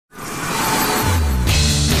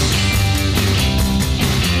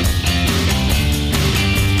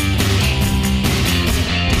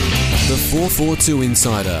442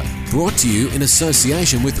 Insider, brought to you in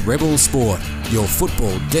association with Rebel Sport, your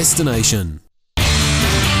football destination.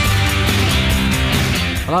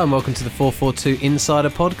 Hello and welcome to the 442 Insider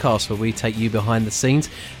podcast, where we take you behind the scenes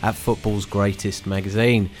at football's greatest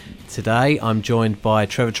magazine. Today I'm joined by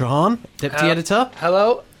Trevor Trahan, Deputy Editor.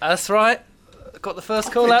 Hello, that's right. Got the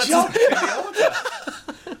first call out.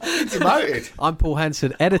 Demoted. I'm Paul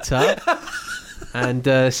Hanson, Editor,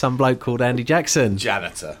 and some bloke called Andy Jackson.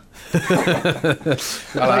 Janitor. The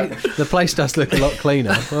place does look a lot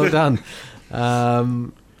cleaner. Well done.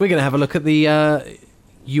 We're going to have a look at the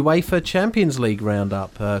UEFA Champions League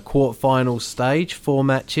roundup, quarter-final stage, 4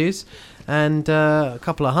 matches, and a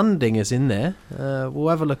couple of Humdingers in there. We'll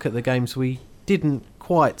have a look at the games we didn't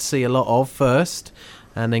quite see a lot of first,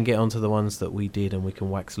 and then get on to the ones that we did, and we can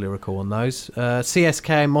wax lyrical on those.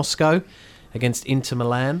 CSKA Moscow against Inter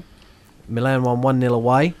Milan. Milan won 1-0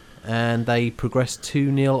 away, and they progressed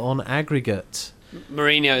 2-0 on aggregate.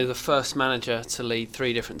 Mourinho, the first manager to lead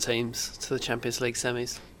 3 different teams to the Champions League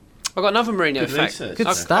semis. I've got another Mourinho fact.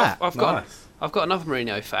 Good stat. I've got another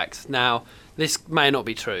Mourinho fact. Now, this may not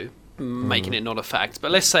be true, making it not a fact,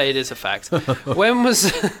 but let's say it is a fact. When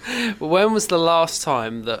was the last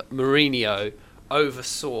time that Mourinho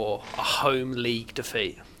oversaw a home league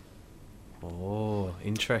defeat? Oh,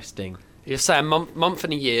 interesting. You say a month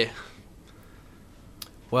and a year.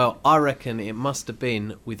 Well, I reckon it must have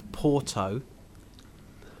been with Porto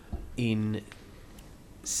in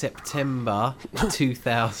September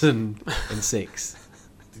 2006.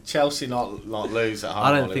 Did Chelsea not lose at home?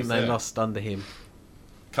 I don't think they lost under him.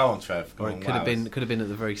 Come on, Trev. Or it could have been at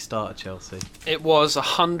the very start of Chelsea. It was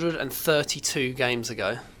 132 games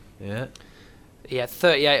ago. Yeah. He had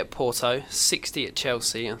 38 at Porto, 60 at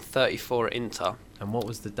Chelsea, and 34 at Inter. And what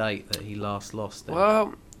was the date that he last lost then?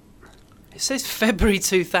 Well, it says February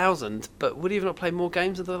 2000, but would he have not played more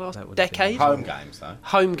games in the last decade? Home games, though.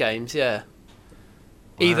 Home games, yeah.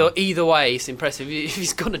 Wow. Either way, it's impressive. If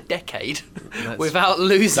he's gone a decade without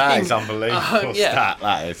losing. That is unbelievable. Yeah.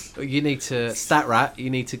 That is. You need to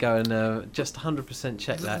you need to go and just 100%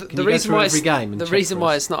 check that. Can the you reason go through why every game? the reason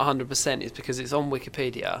why it's not 100% is because it's on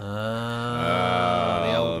Wikipedia.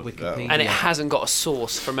 The old Wikipedia. And it hasn't got a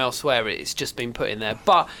source from elsewhere. It's just been put in there.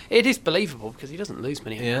 But it is believable because he doesn't lose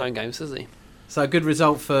many home games, does he? So a good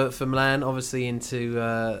result for Milan, obviously into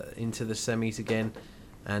the semis again,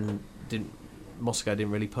 and Moscow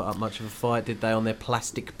didn't really put up much of a fight, did they, on their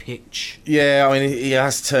plastic pitch? Yeah, I mean, he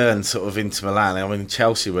has turned sort of into Milan. I mean,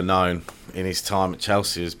 Chelsea were known in his time at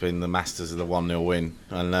Chelsea as being the masters of the 1-0 win,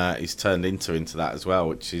 and he's turned into that as well,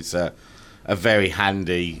 which is a very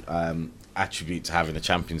handy attribute to have in the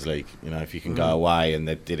Champions League. You know, if you can go away, and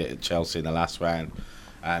they did it at Chelsea in the last round,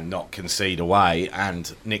 and not concede away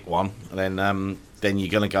and nick one, then you're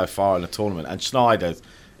going to go far in the tournament. And Schneider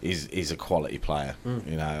is a quality player.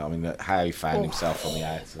 You know, I mean, how he found himself on the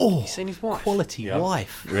outside. Oh, you seen his wife? Quality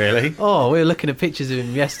wife. Really? Oh, we were looking at pictures of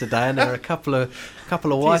him yesterday, and there are a couple of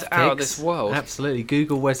wife pics. Out of this world. Absolutely.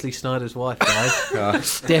 Google Wesley Sneijder's wife,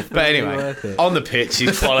 guys. Definitely But anyway, worth it. on the pitch,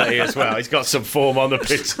 he's quality as well. He's got some form on the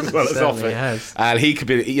pitch as well as off Certainly it. has. And he could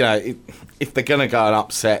be, you know, if they're going to go and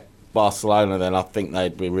upset Barcelona, then I think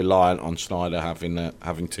they'd be reliant on Schneider having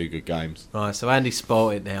 2 good games. Right, so Andy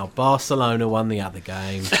spotted it now. Barcelona won the other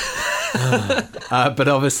game. But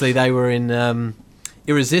obviously they were in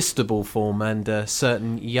irresistible form, and a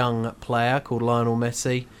certain young player called Lionel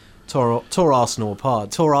Messi tore Arsenal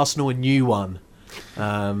apart. Tore Arsenal a new one.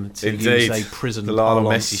 Indeed, use a prison the Lionel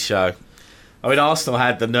parlance. Messi show. I mean, Arsenal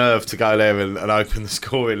had the nerve to go there and open the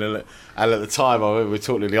scoring, and at the time, I remember we were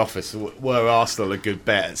talking in the office, were Arsenal a good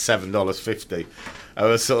bet at $7.50? I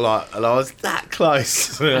was sort of like, and I was that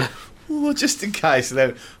close. Well, just in case. And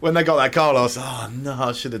then when they got that goal, I was, oh no,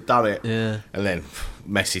 I should have done it. Yeah. And then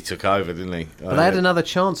Messi took over, didn't he? But they had another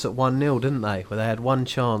chance at 1-0, didn't they? Where they had one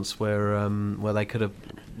chance where they could have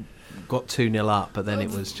got 2-0 up, but then it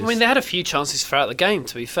was just... I mean, they had a few chances throughout the game,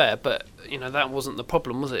 to be fair, but you know that wasn't the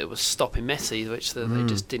problem, was it? It was stopping Messi, which they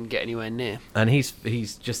just didn't get anywhere near. And his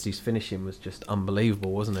finishing was just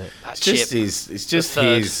unbelievable, wasn't it? That It's just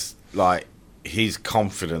his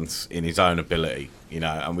confidence in his own ability, you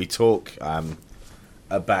know. And we talk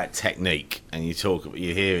about technique, and you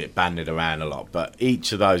hear it bandied around a lot, but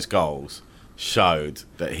each of those goals showed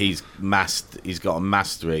that he's got a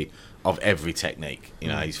mastery of every technique. You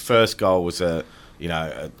know, his first goal was a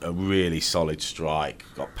really solid strike,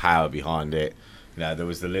 got power behind it. You know, there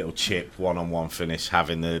was the little chip one-on-one finish,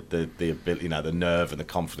 having the ability, you know, the nerve and the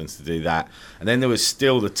confidence to do that. And then there was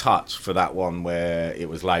still the touch for that one where it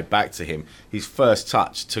was laid back to him. His first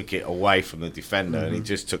touch took it away from the defender, and he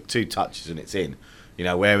just took 2 touches and it's in. You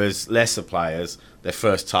know, whereas lesser players, their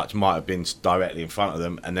first touch might have been directly in front of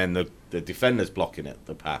them, and then the defender's blocking it,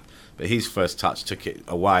 the path. But his first touch took it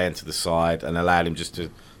away into the side and allowed him just to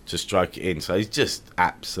stroke it in. So he's just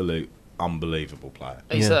absolute unbelievable player.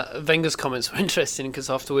 Wenger's comments were interesting because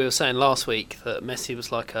after we were saying last week that Messi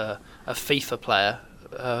was like a FIFA player,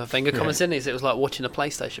 Wenger comments in it was like watching a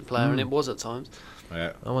PlayStation player, and it was at times.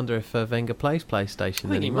 Yeah. I wonder if Wenger plays PlayStation. I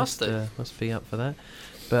think he must do. Must be up for that.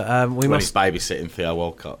 But he's babysitting Theo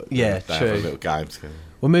Walcott. Yeah, they true. have a little game together.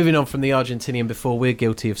 We're moving on from the Argentinian before we're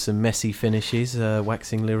guilty of some messy finishes,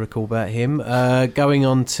 waxing lyrical about him. Going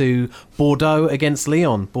on to Bordeaux against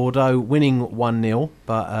Lyon. Bordeaux winning 1-0,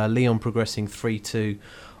 but Lyon progressing 3-2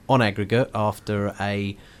 on aggregate after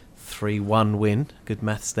a 3-1 win. Good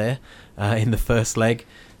maths there in the first leg.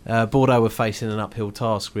 Bordeaux were facing an uphill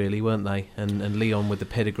task, really, weren't they? And Lyon, with the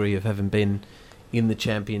pedigree of having been in the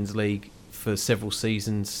Champions League for several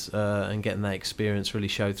seasons and getting that experience, really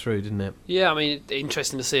showed through, didn't it? Yeah, I mean,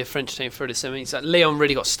 interesting to see a French team through this. I mean, Lyon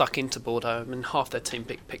really got stuck into Bordeaux. I mean, half their team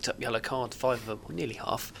picked up yellow cards, 5 of them, or nearly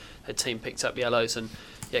half their team picked up yellows, and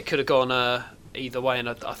yeah, it could have gone either way. And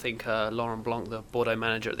I think Laurent Blanc, the Bordeaux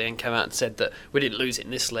manager, at the end came out and said that we didn't lose it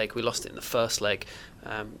in this leg, we lost it in the first leg,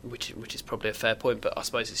 which is probably a fair point. But I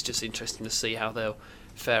suppose it's just interesting to see how they'll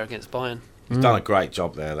fare against Bayern. He's done a great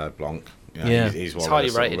job there, though, Blanc. You know, he's one highly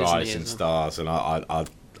of the rated, rising stars, and I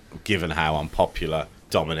given how unpopular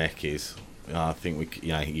Dominic is, I think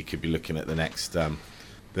you could be looking at the next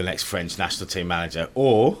French national team manager,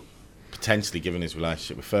 or potentially, given his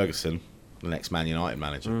relationship with Ferguson, the next Man United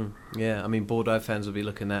manager. Yeah, I mean, Bordeaux fans will be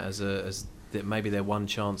looking at as maybe their one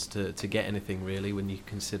chance to get anything, really, when you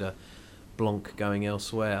consider Blanc going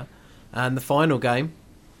elsewhere. And the final game,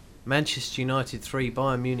 Manchester United 3,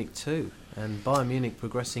 Bayern Munich 2. And Bayern Munich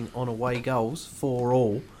progressing on away goals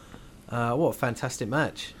 4-4. What a fantastic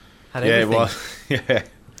match! Had everything. Yeah, it was. Yeah,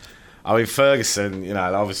 I mean, Ferguson,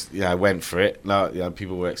 obviously, went for it. No,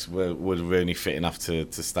 people were really fit enough to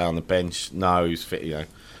stay on the bench. No, he was fit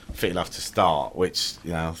enough to start. Which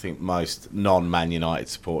I think most non-Man United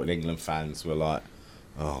supporting England fans were like,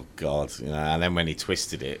 oh God, And then when he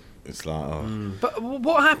twisted it, it's like, oh. But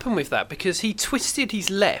what happened with that? Because he twisted his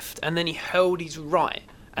left and then he held his right.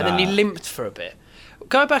 And then he limped for a bit.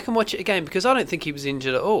 Go back and watch it again, because I don't think he was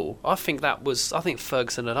injured at all. I think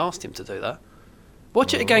Ferguson had asked him to do that.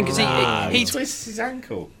 Watch it again, because he twists his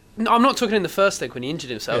ankle. No, I'm not talking in the first leg when he injured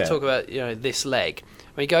himself. I'm talking about this leg.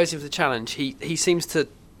 When he goes in for the challenge, he seems to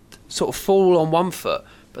sort of fall on one foot,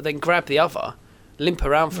 but then grab the other, limp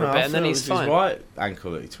around for a bit, and then he's fine. It was his right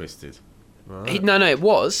ankle that he twisted. Right. No, it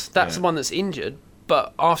was. That's the one that's injured.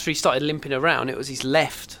 But after he started limping around, it was his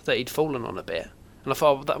left that he'd fallen on a bit. And I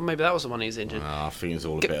thought maybe that was the one he was injured. I think it's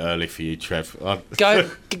all a bit early for you, Trev. Go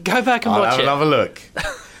back and watch it. I'll have a look.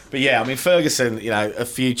 But yeah, I mean, Ferguson, a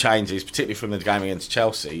few changes, particularly from the game against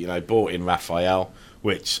Chelsea, brought in Raphael,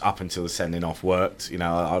 which up until the sending off worked.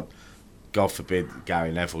 God forbid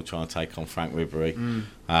Gary Neville trying to take on Frank Ribery.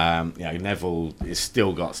 Neville has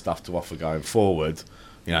still got stuff to offer going forward.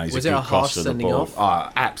 He's was a it good a harsh crosser of the sending ball. off?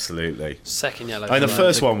 Oh, absolutely. Second yellow. I mean, the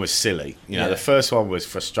first one was silly. The first one was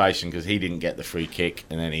frustration because he didn't get the free kick,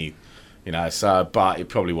 and then but it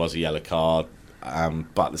probably was a yellow card.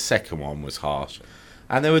 But the second one was harsh,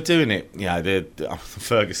 and they were doing it. The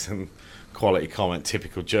Ferguson quality comment,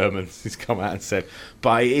 typical Germans, he's come out and said.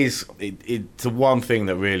 But it's the one thing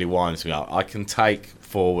that really winds me up. I can take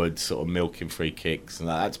forward sort of milking free kicks, and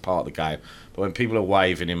that's part of the game. But when people are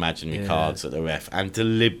waving imaginary cards at the ref and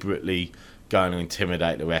deliberately going to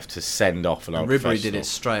intimidate the ref to send off an unprofessional... Ribery did it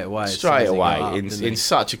straight away. In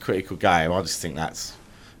such a critical game. I just think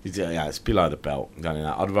it's below the belt.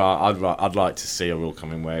 I'd like to see a rule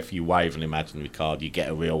come in where if you wave an imaginary card, you get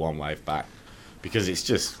a real one wave back, because it's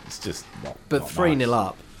just not. But not 3-0 nice.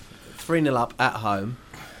 up, 3-0 up at home.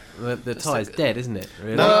 The tie is dead, isn't it?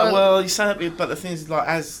 Really? No, well, you say that, but the thing is,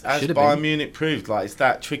 as Bayern Munich proved, it's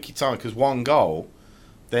that tricky time, because one goal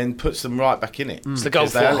then puts them right back in it. It's the goal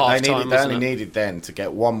for half time. They only needed then to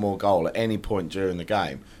get one more goal at any point during the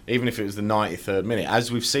game, even if it was the 93rd minute,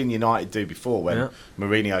 as we've seen United do before when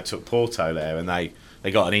Mourinho took Porto there and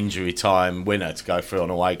they got an injury time winner to go through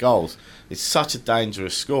on away goals. It's such a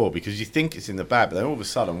dangerous score because you think it's in the bag, but then all of a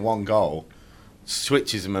sudden one goal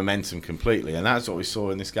switches the momentum completely, and that's what we saw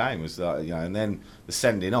in this game. Was that, and then the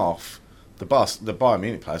sending off, the Bayern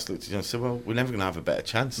Munich players looked at you and said, "Well, we're never going to have a better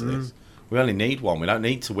chance of this. We only need one. We don't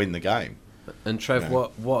need to win the game." And Trev,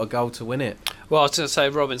 what a goal to win it! Well, I was going to say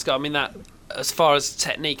Robin's goal. I mean, that as far as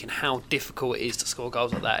technique and how difficult it is to score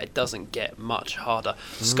goals like that, it doesn't get much harder.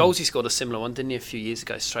 Scholesy scored a similar one, didn't he, a few years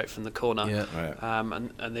ago, straight from the corner. Yeah.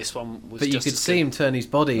 And this one was. But you could see him turn his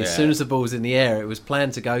body as soon as the ball was in the air. It was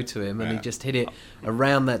planned to go to him, and he just hit it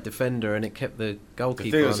around that defender, and it kept the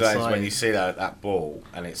goalkeeper on side. The thing is when you see that ball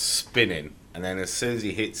and it's spinning, and then as soon as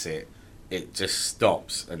he hits it, it just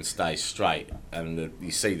stops and stays straight, and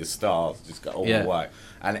you see the stars just go all the way.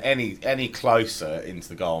 And any closer into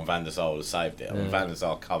the goal, and Van der Sar would have saved it. I mean, Van der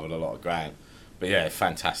Sar covered a lot of ground, but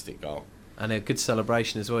fantastic goal. And a good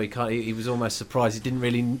celebration as well. He was almost surprised. He didn't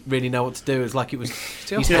really know what to do. It was like his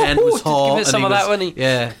hand was hot. Give it some of that, wasn't he?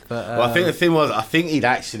 Yeah. But, well, I think the thing was, I think he'd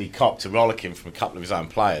actually copped a rollicking from a couple of his own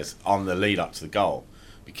players on the lead up to the goal.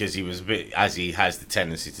 Because he was a bit, as he has the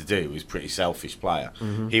tendency to do, he was a pretty selfish player.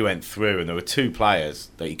 Mm-hmm. He went through, and there were two players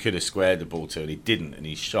that he could have squared the ball to, and he didn't, and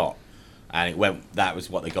he shot, and it went. That was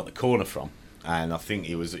what they got the corner from, and I think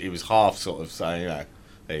he was half sort of saying,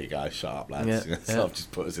 there you go, shut up, lads. So I've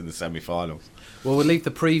just put us in the semi-finals. Well, we'll leave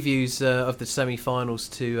the previews of the semi-finals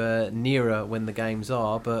to nearer when the games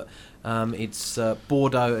are, but it's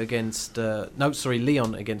Lyon against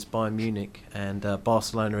Bayern Munich and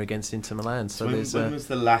Barcelona against Inter Milan. So when was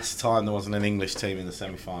the last time there wasn't an English team in the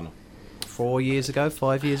semi-final? 5 years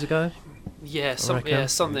ago? Yeah,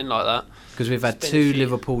 something like that. Because we've had two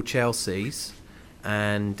Liverpool Chelseas,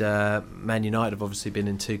 and Man United have obviously been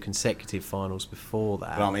in two consecutive finals before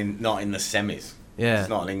that. But I mean, not in the semis. Yeah. It's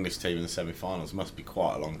not an English team in the semi-finals. It must be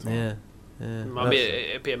quite a long time. Yeah.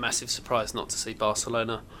 It'd be a massive surprise not to see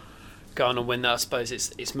Barcelona go on and win that. I suppose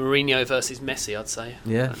it's Mourinho versus Messi, I'd say.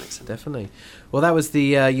 Yeah, definitely. Well, that was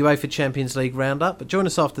the UEFA Champions League roundup. But join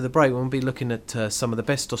us after the break when we'll be looking at some of the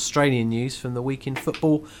best Australian news from the week in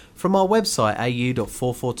football from our website,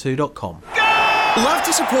 au.442.com. Love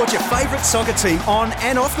to support your favourite soccer team on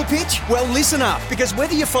and off the pitch? Well, listen up, because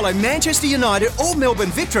whether you follow Manchester United or Melbourne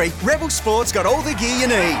Victory, Rebel Sport's got all the gear you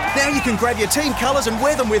need. Now you can grab your team colours and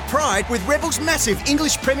wear them with pride with Rebel's massive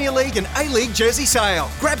English Premier League and A-League jersey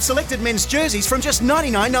sale. Grab selected men's jerseys from just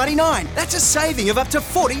 $99.99. That's a saving of up to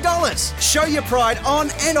 $40. Show your pride on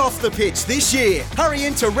and off the pitch this year. Hurry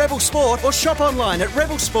into Rebel Sport or shop online at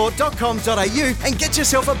rebelsport.com.au and get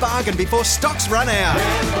yourself a bargain before stocks run out.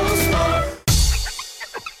 Rebel Sport.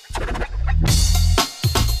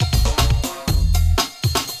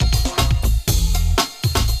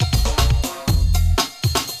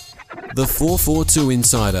 The 442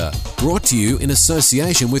 Insider, brought to you in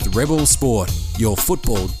association with Rebel Sport, your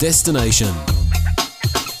football destination.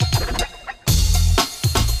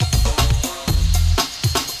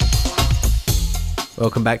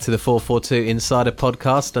 Welcome back to the 442 Insider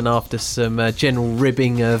podcast, and after some general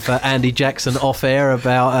ribbing of Andy Jackson off air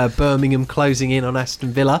about Birmingham closing in on Aston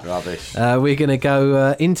Villa, rubbish. We're going to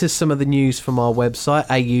go into some of the news from our website,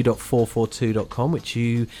 au.442.com, which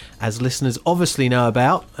you as listeners obviously know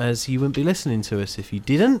about, as you wouldn't be listening to us if you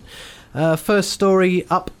didn't. First story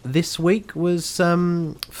up this week was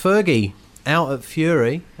Fergie out at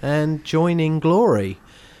Fury and joining Glory.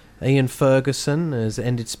 Ian Ferguson has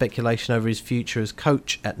ended speculation over his future as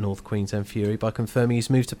coach at North Queensland Fury by confirming he's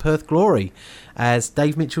moved to Perth Glory as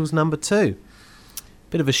Dave Mitchell's number 2.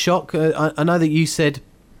 Bit of a shock. I know that you said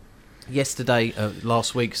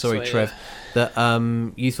last week, Trev,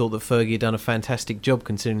 that you thought that Fergie had done a fantastic job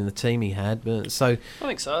considering the team he had. I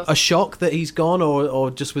think so. A shock that he's gone,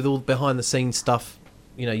 or just with all behind the scenes stuff,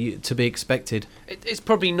 to be expected? It's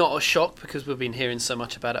probably not a shock because we've been hearing so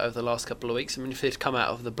much about it over the last couple of weeks. I mean, if it had come out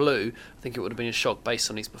of the blue, I think it would have been a shock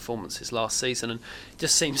based on his performances last season. And it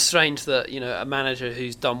just seems strange that, a manager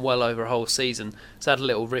who's done well over a whole season has had a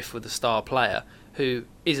little riff with a star player who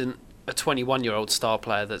isn't a 21-year-old star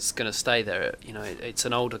player that's going to stay there. It's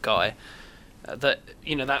an older guy.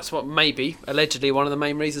 That's what maybe, allegedly, one of the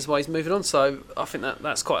main reasons why he's moving on. So I think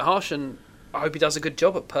that's quite harsh, and I hope he does a good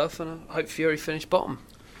job at Perth, and I hope Fury finish bottom.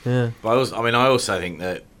 Yeah. But I also think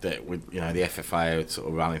that with the FFA are sort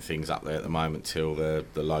of running things up there at the moment till the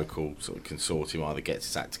local sort of consortium either gets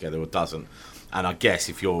its act together or doesn't. And I guess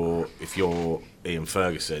if you're Ian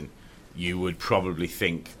Ferguson, you would probably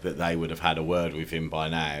think that they would have had a word with him by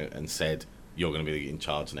now and said, you're going to be in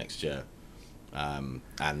charge next year. And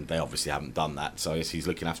they obviously haven't done that. So he's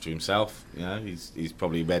looking after himself. He's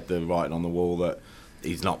probably read the writing on the wall that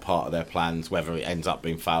he's not part of their plans. Whether it ends up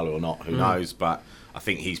being Fowler or not, who knows? But I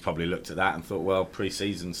think he's probably looked at that and thought, well,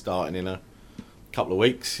 pre-season starting in a couple of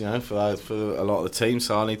weeks, for a lot of the teams,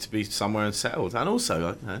 so I need to be somewhere and settled. And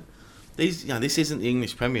also, this isn't the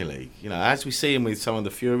English Premier League. As we see him with some of the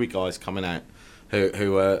Fury guys coming out,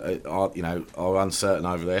 who are uncertain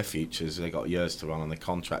over their futures. They've got years to run on their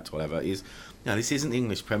contract or whatever. This isn't the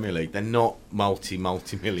English Premier League. They're not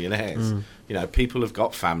multi-millionaires. People have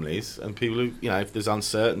got families, and people who, if there's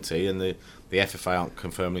uncertainty and the FFA aren't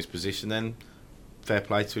confirming his position, then fair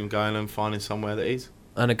play to him going and finding somewhere that is.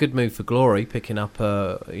 And a good move for Glory, picking up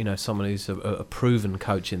someone who's a proven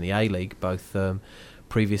coach in the A-League, both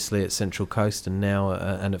previously at Central Coast and now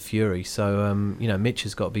and at Fury. So Mitch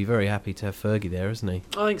has got to be very happy to have Fergie there, isn't he?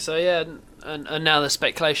 I think so, yeah. And now the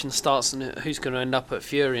speculation starts on who's going to end up at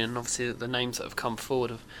Fury, and obviously the names that have come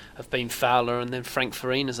forward have been Fowler, and then Frank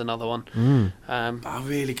Farina's another one.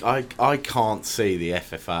 I can't see the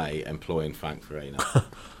FFA employing Frank Farina.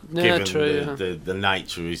 Yeah, given the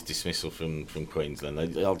nature of his dismissal from Queensland. I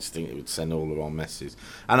just think it would send all the wrong messages.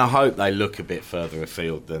 And I hope they look a bit further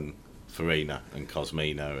afield than Farina and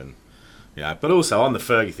Cosmina. And but also on the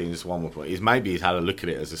Fergie thing, just one more point, is maybe he's had a look at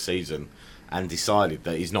it as a season and decided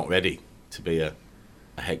that he's not ready to be a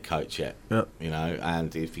head coach yet. Yep.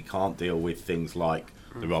 And if he can't deal with things like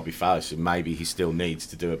the Robbie Fowler, maybe he still needs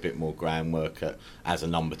to do a bit more groundwork as a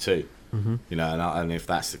number two. Mm-hmm. And if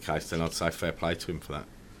that's the case, then I'd say fair play to him for that.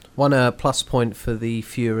 One plus point for the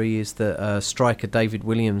Fury is that striker David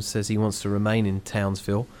Williams says he wants to remain in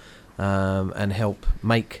Townsville and help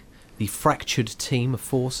make the fractured team a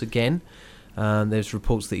force again. There's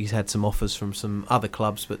reports that he's had some offers from some other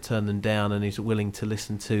clubs but turned them down, and he's willing to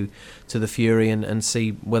listen to the Fury and see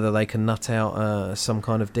whether they can nut out some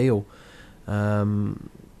kind of deal. Guys,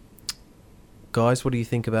 what do you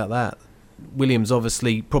think about that? Williams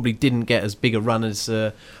obviously probably didn't get as big a run as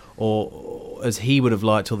he would have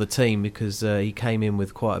liked, or the team, because he came in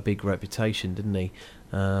with quite a big reputation, didn't he?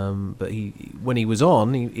 But when he was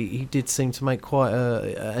on, he did seem to make quite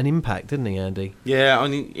an impact, didn't he, Andy? Yeah, I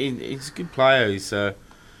mean, he's a good player. He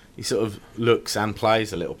sort of looks and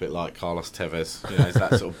plays a little bit like Carlos Tevez. He's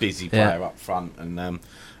that sort of busy player up front. And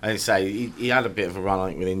I'd say he had a bit of a run, I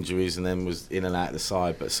think, with injuries, and then was in and out of the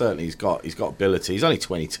side. But certainly he's got ability. He's only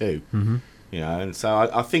 22. Mm-hmm. And so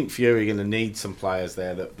I think Fury are going to need some players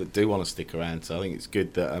there that do want to stick around. So I think it's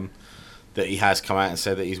good that he has come out and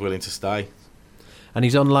said that he's willing to stay. And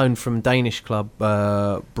he's on loan from Danish club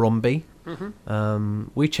Brøndby. Mm-hmm.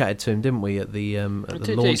 We chatted to him, didn't we, at the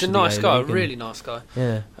launch? He's a nice guy, a really nice guy.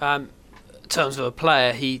 Yeah. In terms of a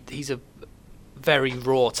player, he's a very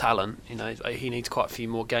raw talent. He needs quite a few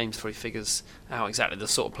more games before he figures out exactly the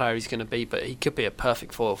sort of player he's going to be. But he could be a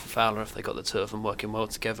perfect foil for Fowler if they got the two of them working well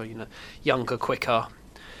together. Younger, quicker,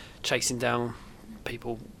 chasing down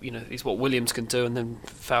people. Is what Williams can do, and then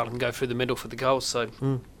Fowler can go through the middle for the goals. So.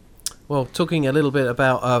 Well, talking a little bit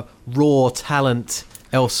about raw talent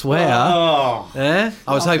elsewhere. I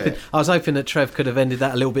was hoping that Trev could have ended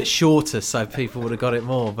that a little bit shorter, so people would have got it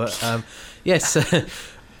more. But yes,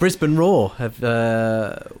 Brisbane Roar have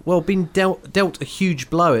been dealt a huge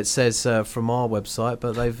blow. It says from our website,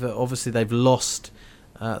 but they've lost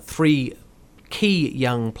three key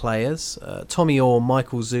young players. Tommy Orr,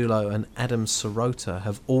 Michael Zulo, and Adam Sirota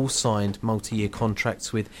have all signed multi-year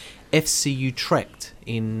contracts with FC Utrecht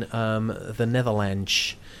in the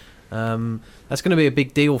Netherlands. That's going to be a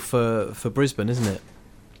big deal for Brisbane, isn't it?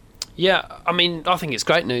 Yeah, I mean, I think it's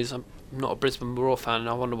great news. I'm not a Brisbane Roar fan, and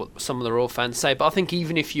I wonder what some of the Roar fans say. But I think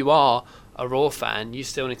even if you are a Roar fan, you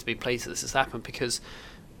still need to be pleased that this has happened, because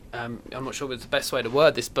I'm not sure what's the best way to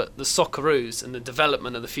word this, but the Socceroos and the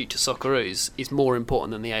development of the future Socceroos is more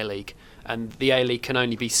important than the A-League. And the A-League can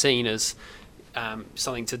only be seen as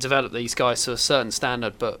something to develop these guys to a certain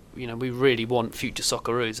standard, but we really want future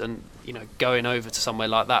Socceroos, and going over to somewhere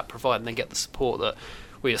like that, providing they get the support that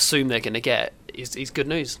we assume they're going to get, is good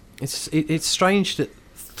news. It's strange that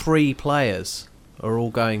three players are all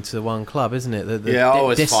going to one club, isn't it? I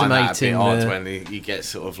always find that a bit odd when you get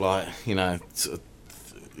sort of like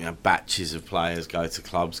batches of players go to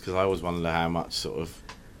clubs, because I always wonder how much sort of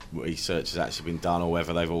research has actually been done, or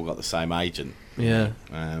whether they've all got the same agent.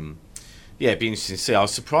 It'd be interesting to see. I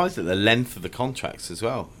was surprised at the length of the contracts as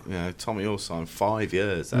well. Tommy Orr signed 5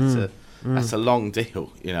 years. That's a long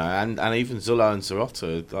deal. And even Zulo and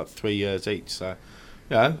Sirota like 3 years each. So,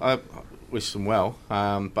 I wish them well.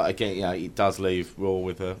 But again, it does leave Raw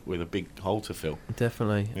with a big hole to fill.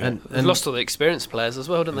 Definitely. Yeah. And they've lost all the experienced players as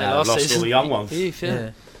well, didn't they? Last lost season? all the young ones.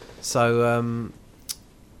 Yeah. So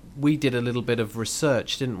we did a little bit of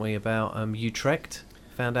research, didn't we, about Utrecht?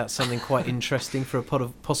 Found out something quite interesting for a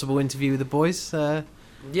possible interview with the boys. Tell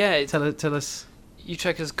us.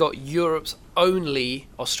 Utrecht has got Europe's only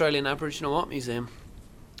Australian Aboriginal art museum.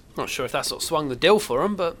 Not sure if that sort of swung the deal for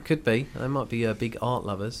them, but Could be. They might be big art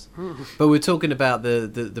lovers. But we're talking about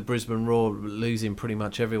the Brisbane Roar losing pretty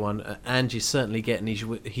much everyone. Ange's certainly getting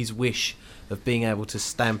his wish of being able to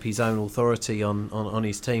stamp his own authority on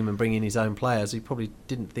his team and bring in his own players. He probably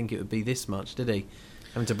didn't think it would be this much, did he?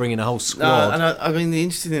 Having to bring in a whole squad. No, and I mean, the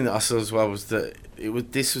interesting thing that I saw as well was that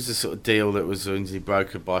this was the sort of deal that was originally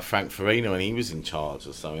brokered by Frank Farina when he was in charge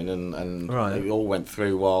or something, and Right. it all went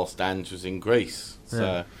through whilst Ange was in Greece. So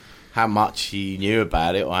Yeah. how much he knew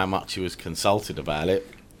about it or how much he was consulted about it,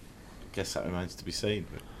 I guess that remains to be seen.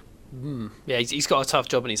 yeah, he's got a tough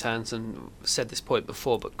job in his hands, and said this point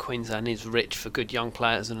before, but Queensland is rich for good young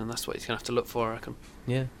players, and that's what he's going to have to look for, I reckon.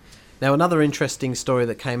 Yeah. Now, another interesting story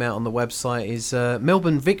that came out on the website is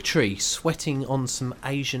Melbourne Victory sweating on some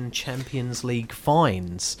Asian Champions League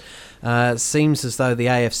fines. Seems as though the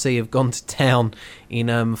AFC have gone to town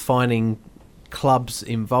in fining clubs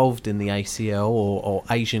involved in the ACL or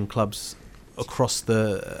Asian clubs across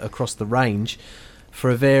the range for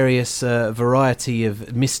a various variety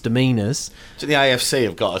of misdemeanours. So the AFC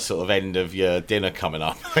have got a sort of end of your dinner coming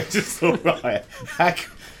up. I just thought, right,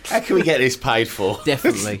 how can we get this paid for?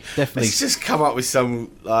 Definitely. Let's just come up with some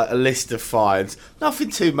a list of fines. Nothing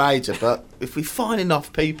too major, but if we fine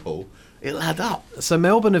enough people, it'll add up. So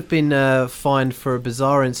Melbourne have been fined for a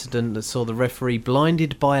bizarre incident that saw the referee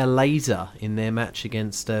blinded by a laser in their match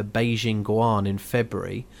against Beijing Guan in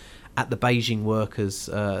February at the Beijing Workers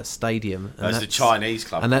Stadium. That's the Chinese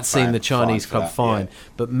club. And that's seen the Chinese club fine. Yeah.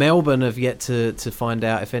 But Melbourne have yet to find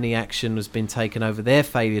out if any action has been taken over their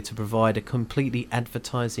failure to provide a completely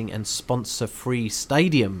advertising and sponsor-free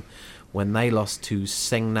stadium when they lost to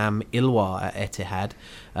Sengnam Ilhwa at Etihad.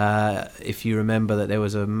 If you remember that there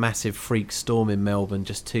was a massive freak storm in Melbourne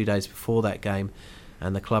just 2 days before that game,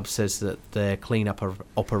 and the club says that their clean-up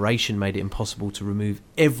operation made it impossible to remove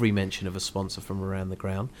every mention of a sponsor from around the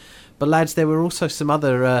ground. But lads, there were also some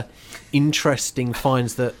other interesting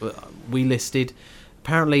fines that we listed.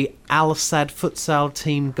 Apparently, Al Sadd futsal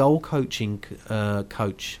team goal coaching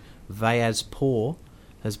coach Vayaz Pour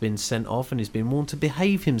has been sent off and has been warned to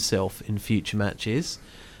behave himself in future matches.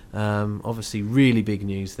 Obviously, really big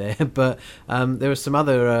news there. But there were some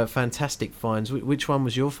other fantastic fines. Which one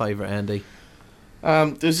was your favourite, Andy?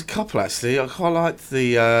 There's a couple actually. I quite liked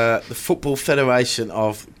the Football Federation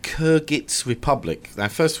of Kyrgyz Republic. Now,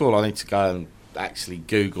 first of all, I need to go and actually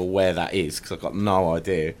Google where that is because I've got no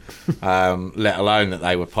idea. Let alone that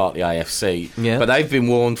they were part of the AFC. Yeah. But they've been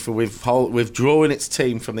warned for withdrawing its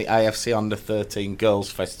team from the AFC Under-13 Girls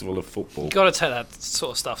Festival of Football. You've got to take that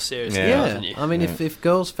sort of stuff seriously, Yeah. haven't you? I mean, if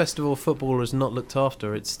Girls' Festival of Football is not looked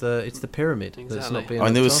after, it's the pyramid that's Exactly. not being I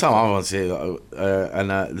mean, there looked was some after. other ones here,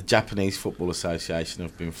 and the Japanese Football Association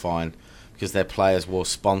have been fined because their players wore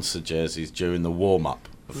sponsor jerseys during the warm-up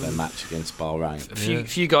of their match against Bahrain. A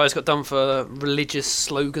few guys got done for religious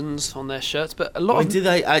slogans on their shirts, but a lot Why of did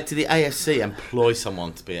the AFC employ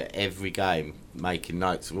someone to be at every game making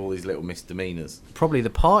notes of all these little misdemeanours? Probably the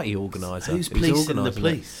party organizer. Who's who's policing the organising it.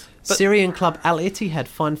 police? Syrian club Al Ittihad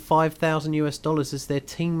fined $5,000 as their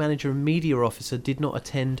team manager and media officer did not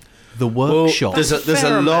attend the workshop. There's a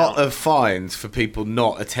Fair lot amount. of fines for people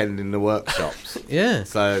not attending the workshops. Yeah.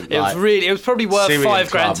 So it was probably worth Syrian $5,000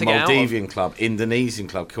 club, to get out of. Maldivian club, Indonesian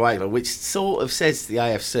club, Kuwait club, which sort of says to the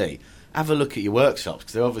AFC, have a look at your workshops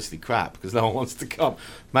because they're obviously crap because no one wants to come.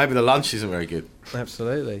 Maybe the lunch isn't very good.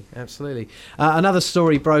 Absolutely. Another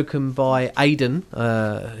story broken by Aidan,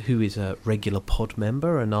 who is a regular pod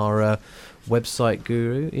member and our website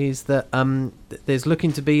guru, is that there's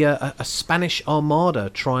looking to be a Spanish armada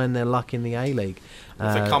trying their luck in the A-League.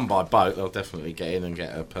 If they come by boat, they'll definitely get in and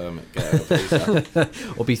get a permit, get a visa.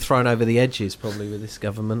 Or be thrown over the edges, probably, with this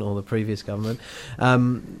government or the previous government.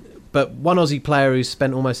 But one Aussie player who's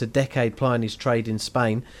spent almost a decade plying his trade in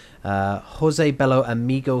Spain, Jose Bello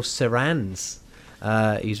Amigo Serrans,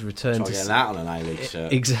 he's returned Try to... getting that on an A-League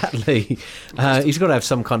shirt. Exactly. He's got to have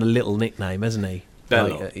some kind of little nickname, hasn't he?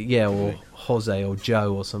 Bello. Yeah, or Jose or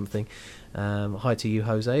Joe or something. Hi to you,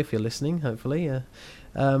 Jose, if you're listening, hopefully.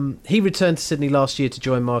 He returned to Sydney last year to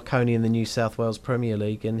join Marconi in the New South Wales Premier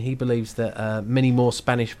League, and he believes that many more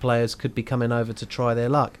Spanish players could be coming over to try their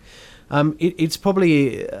luck. It's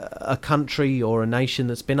probably a country or a nation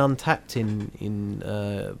that's been untapped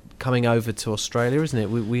in coming over to Australia, isn't it?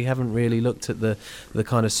 We haven't really looked at the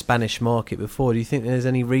kind of Spanish market before. Do you think there's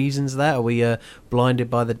any reasons for that? Are we blinded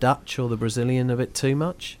by the Dutch or the Brazilian a bit too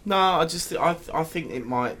much? No, I think it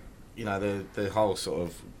might, the whole sort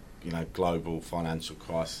of, global financial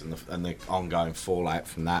crisis and the ongoing fallout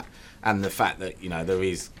from that, and the fact that, there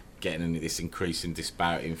is getting into this increasing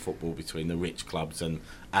disparity in football between the rich clubs and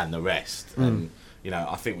the rest. And,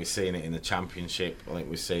 I think we're seeing it in the Championship. I think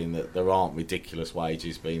we're seeing that there aren't ridiculous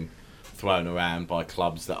wages being thrown around by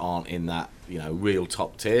clubs that aren't in that, real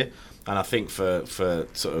top tier. And I think for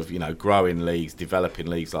sort of, growing leagues, developing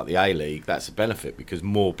leagues like the A-League, that's a benefit because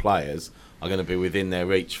more players are going to be within their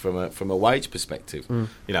reach from a wage perspective.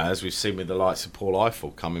 As we've seen with the likes of Paul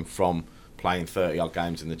Eiffel coming from playing 30-odd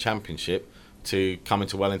games in the Championship to coming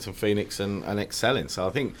to Wellington Phoenix and excelling. So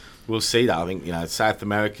I think we'll see that. I think, South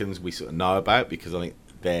Americans we sort of know about because I think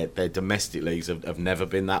their domestic leagues have never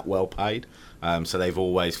been that well paid. So they've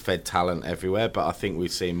always fed talent everywhere. But I think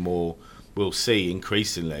we'll see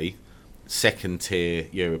increasingly second-tier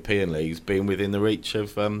European leagues being within the reach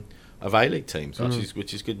of A-League teams,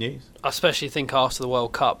 which is good news. I especially think after the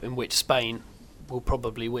World Cup, in which Spain will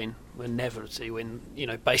probably win. Will inevitably win,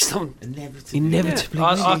 based on inevitably. Yeah.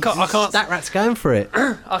 I can't. Stat Rat's going for it.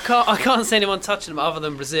 I can't see anyone touching them other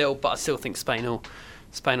than Brazil, but I still think Spain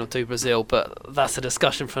will do Brazil. But that's a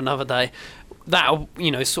discussion for another day. That'll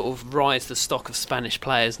sort of rise the stock of Spanish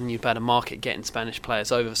players, and you've had a market getting Spanish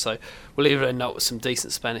players over. So we'll either end up with some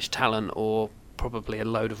decent Spanish talent or probably a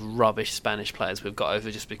load of rubbish Spanish players we've got over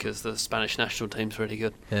just because the Spanish national team's really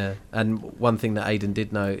good. Yeah, and one thing that Aidan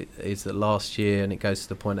did know is that last year, and it goes to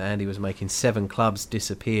the point that Andy was making, 7 clubs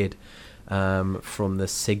disappeared from the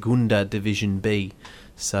Segunda Division B.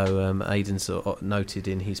 So Aidan sort of noted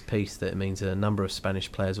in his piece that it means a number of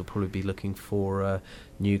Spanish players will probably be looking for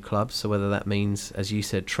new clubs. So whether that means, as you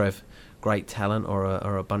said, Trev, great talent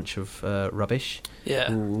or a bunch of rubbish,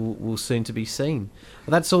 will soon to be seen.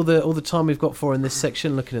 Well, that's all the time we've got for in this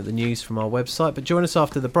section, looking at the news from our website. But join us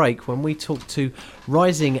after the break when we talk to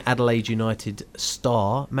rising Adelaide United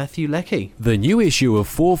star Mathew Leckie. The new issue of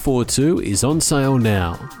 442 is on sale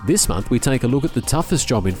now. This month we take a look at the toughest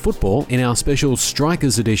job in football in our special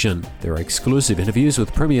Strikers edition. There are exclusive interviews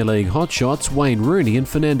with Premier League hotshots Wayne Rooney and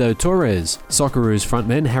Fernando Torres, Socceroos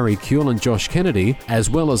frontmen Harry Kewell and Josh Kennedy, as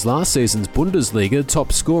well as last season's Bundesliga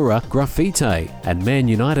top scorer Graffiti and Man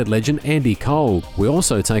United legend Andy Cole. We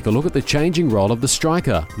also take a look at the changing role of the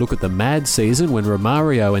striker, look at the mad season when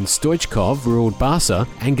Romario and Stoichkov ruled Barca,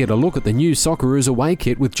 and get a look at the new Socceroos away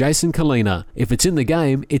kit with Jason Kalina. If it's in the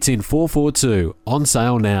game, it's in 442. On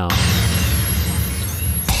sale now.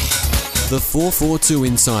 The 442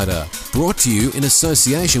 Insider, brought to you in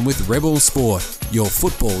association with Rebel Sport, your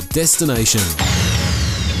football destination.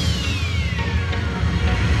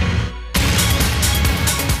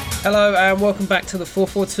 Hello and welcome back to the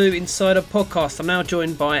 442 Insider Podcast. I'm now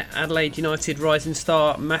joined by Adelaide United rising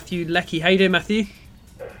star Mathew Leckie. How you doing, Matthew?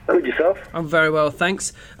 Good, yourself? I'm very well,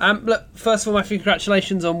 thanks. Look, first of all, Matthew,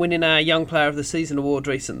 congratulations on winning our Young Player of the Season award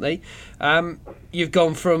recently. You've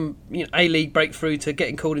gone from A-League breakthrough to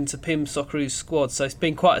getting called into PIM's Socceroos squad, so it's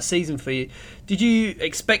been quite a season for you. Did you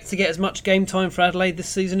expect to get as much game time for Adelaide this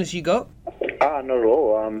season as you got? Not at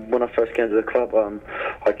all. When I first came to the club,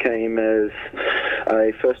 I came as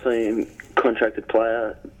a first-team contracted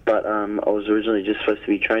player, but I was originally just supposed to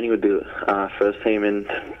be training with the first team and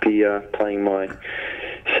be playing my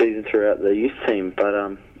season throughout the youth team.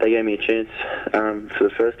 But they gave me a chance for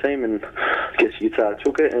the first team, and I guess you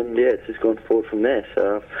took it, and it's just gone forward from there.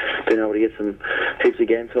 So I've been able to get some heaps of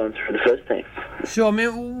game time through the first team. Sure. I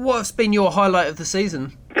mean, what's been your highlight of the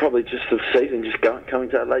season? Probably just the season, just coming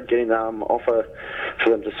to Adelaide, getting the offer for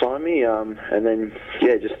them to sign me, and then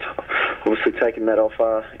just obviously taking that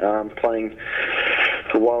offer, playing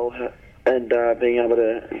for a while, and being able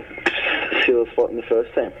to seal a spot in the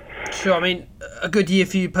first team. Sure, I mean, a good year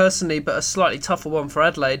for you personally, but a slightly tougher one for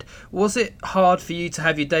Adelaide. Was it hard for you to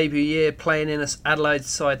have your debut year playing in an Adelaide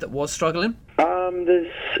side that was struggling?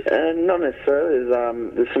 There's not necessarily.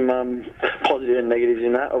 There's some positive and negatives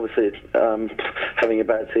in that. Obviously, having a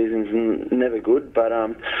bad season is never good, but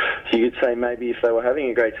you could say maybe if they were having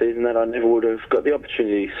a great season that I never would have got the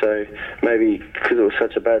opportunity. So maybe because it was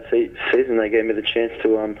such a bad season, they gave me the chance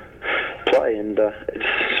to play, and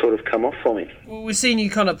it's sort of come off for me. Well, we've seen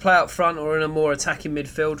you kind of play up front or in a more attacking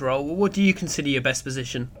midfield role. What do you consider your best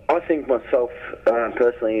position? I think myself,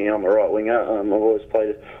 personally, I'm a right winger. I've always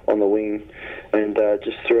played on the wing, and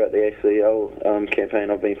just throughout the ACL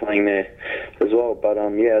campaign, I've been playing there as well. But I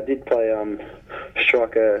did play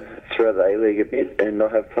striker throughout the A-League a bit, and I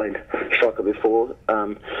have played striker before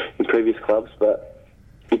in previous clubs. But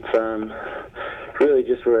it's really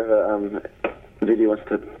just wherever Vidi wants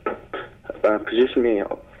to position me.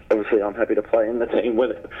 Obviously, I'm happy to play in the team,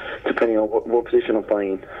 depending on what position I'm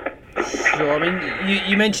playing in. Sure. I mean,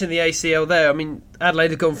 you mentioned the ACL there. I mean,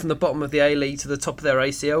 Adelaide have gone from the bottom of the A-League to the top of their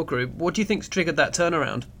ACL group. What do you think's triggered that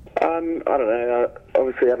turnaround? I don't know.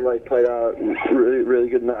 Obviously, Adelaide played really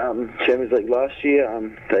good in the Champions League last year.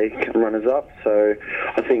 They come runners-up, so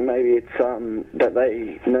I think maybe it's that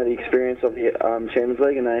they know the experience of the Champions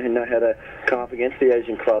League and they know how to come up against the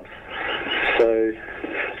Asian clubs. So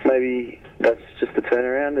maybe that's just a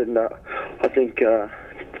turnaround, and I think the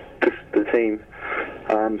team,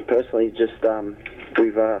 personally, just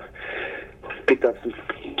we've picked up some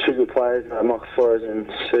two good players, Michael Flores and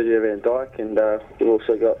Sergio Van Dijk, and we've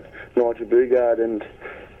also got Nigel Bugard and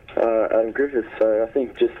Adam Griffiths. So I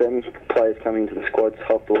think just them players coming into the squad's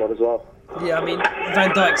helped a lot as well. Yeah, I mean,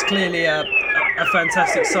 Van Dijk's clearly a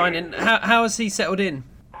fantastic signing. How has he settled in?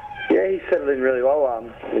 Yeah, he's settled in really well.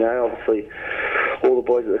 Obviously, all the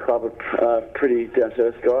boys at the club are pretty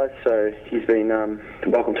down-to-earth guys, so he's been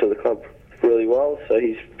welcomed to the club really well. So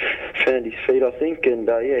he's found his feet, I think, and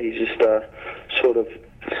he's just sort of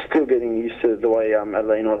still getting used to the way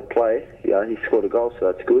Adelaide United play. Yeah, he scored a goal,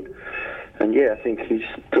 so that's good. And I think he's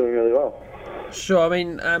doing really well. Sure, I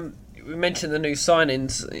mean, we mentioned the new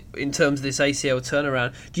signings in terms of this ACL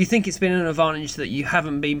turnaround. Do you think it's been an advantage that you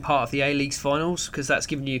haven't been part of the A-League's finals, because that's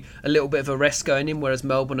given you a little bit of a rest going in, whereas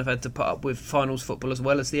Melbourne have had to put up with finals football as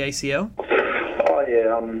well as the ACL? Oh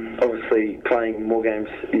yeah, obviously playing more games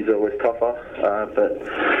is always tougher, but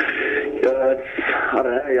I don't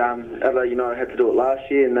know. Adelaide United had to do it last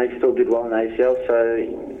year, and they still did well in the ACL.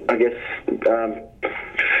 So I guess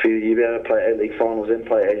for you to be able to play A-League finals and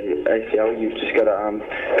play ACL, you've just got to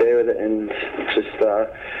bear with it and just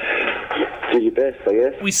do your best, I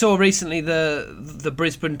guess. We saw recently the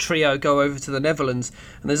Brisbane trio go over to the Netherlands,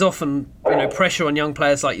 and there's often pressure on young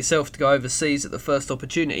players like yourself to go overseas at the first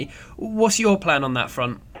opportunity. What's your plan on that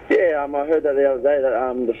front? Yeah, I heard that the other day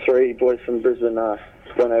that the three boys from Brisbane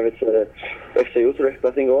went over to FC Utrecht,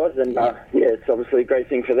 I think it was, and it's obviously a great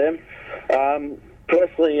thing for them.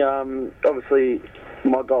 Personally, obviously,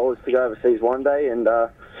 my goal is to go overseas one day, and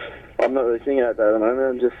I'm not really thinking about that at the moment.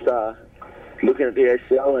 I'm just looking at the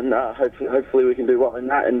ACL, and hopefully we can do well in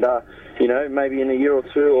that. And maybe in a year or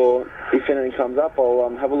two, or if anything comes up, I'll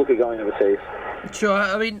have a look at going overseas. Sure.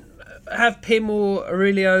 I mean, have Pim or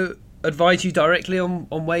Aurelio advise you directly on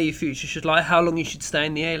where your future should lie? How long you should stay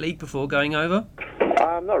in the A-League before going over?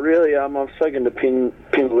 Not really. I've spoken to Pim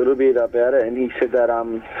a little bit about it, and he said that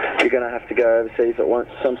you're going to have to go overseas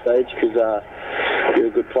at some stage because you're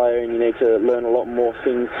a good player and you need to learn a lot more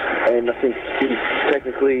things. And I think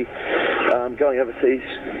technically going overseas,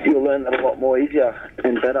 you'll learn that a lot more easier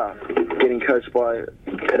and better, getting coached by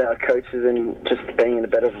better coaches and just being in a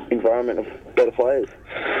better environment of better players.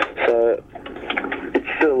 So it's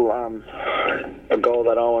still a goal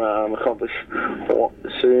that I want to accomplish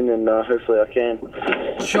soon, and hopefully I can.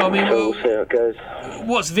 Sure, I mean, we'll see how it goes.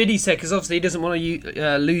 What's Vidi said, because obviously he doesn't want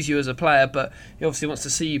to lose you as a player, but he obviously wants to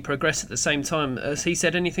see you progress at the same time. Has he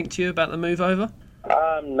said anything to you about the move over?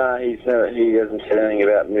 No, he hasn't said anything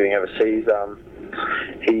about moving overseas.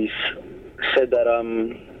 He's said that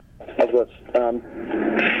I've got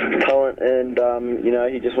talent, and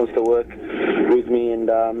he just wants to work with me and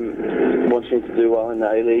wants me to do well in the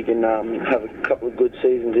A-League and have a couple of good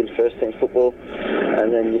seasons in first team football,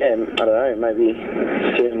 and then I don't know, maybe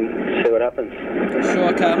soon see what happens.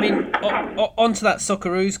 Sure, okay. I mean, onto that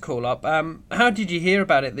Socceroos call up. How did you hear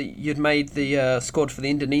about it that you'd made the squad for the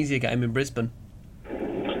Indonesia game in Brisbane?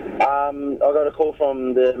 I got a call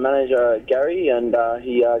from the manager, Gary, and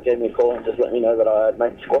he gave me a call and just let me know that I had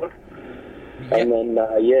made the squad. Yep. And then,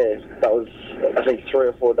 that was, I think, 3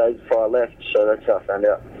 or 4 days before I left, so that's how I found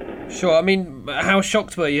out. Sure, I mean, how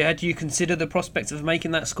shocked were you? Had you considered the prospect of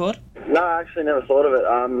making that squad? No, I actually never thought of it.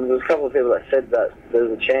 There was a couple of people that said that there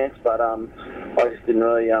was a chance, but I just didn't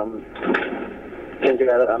really think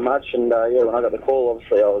about it that much. And, when I got the call,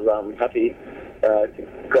 obviously I was happy. It's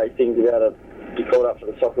a great thing to be able to be called up for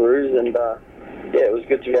the Socceroos, and it was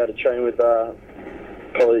good to be able to train with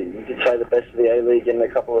probably, you could say, the best of the A-League and a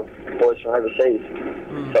couple of boys from overseas.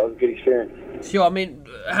 So it was a good experience. Sure, I mean,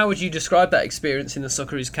 how would you describe that experience in the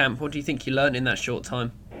Socceroos camp? What do you think you learned in that short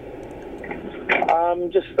time? You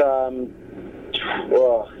just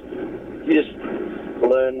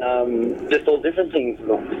learn just all different things.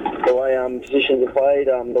 The way positions are played,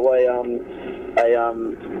 the way a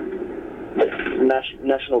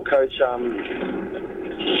national coach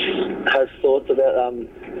has thoughts about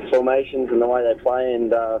formations and the way they play,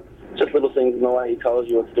 and just little things in the way he tells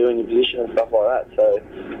you what to do in your position and stuff like that. So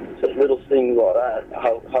just little things like that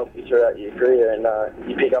help you throughout your career, and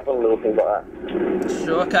you pick up on little things like that.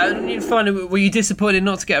 Sure, okay. And finally, were you disappointed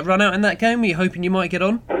not to get a run out in that game? Were you hoping you might get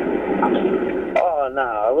on? Oh No,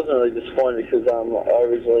 I wasn't really disappointed because I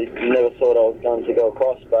originally never thought I was going to go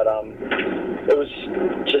across, but it was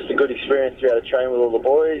just a good experience to be able to train with all the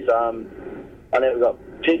boys. I never got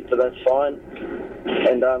picked, but that's fine.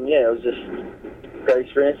 And it was just a great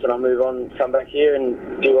experience, and I'll move on, come back here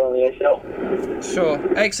and do well in the ACL. Sure.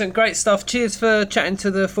 Excellent. Great stuff. Cheers for chatting to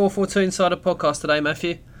the 442 Insider podcast today,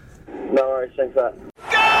 Matthew. No worries. Thanks for that.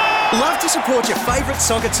 Love to support your favourite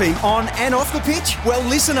soccer team on and off the pitch? Well,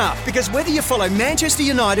 listen up, because whether you follow Manchester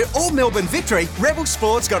United or Melbourne Victory, Rebel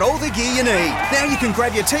Sport's got all the gear you need. Now you can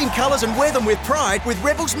grab your team colours and wear them with pride with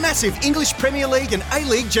Rebel's massive English Premier League and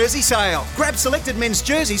A-League jersey sale. Grab selected men's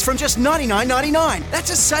jerseys from just $99.99. That's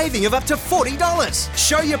a saving of up to $40.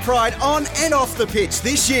 Show your pride on and off the pitch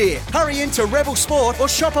this year. Hurry into Rebel Sport or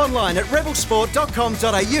shop online at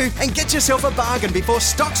rebelsport.com.au and get yourself a bargain before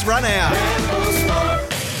stocks run out. Rebel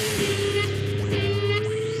Sport.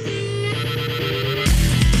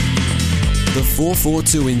 The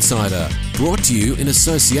 442 Insider, brought to you in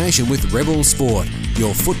association with Rebel Sport,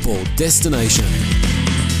 your football destination.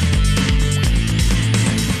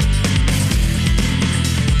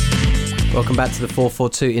 Welcome back to the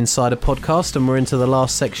 442 Insider podcast, and we're into the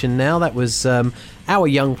last section now. That was our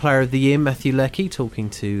Young Player of the Year, Mathew Leckie, talking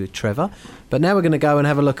to Trevor. But now we're going to go and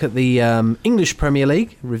have a look at the English Premier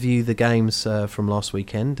League, review the games from last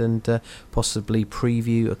weekend, and possibly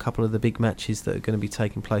preview a couple of the big matches that are going to be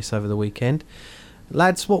taking place over the weekend.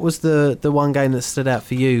 Lads, what was the one game that stood out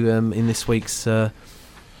for you in this week's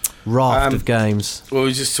raft of games? Well, we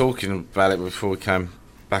were just talking about it before we came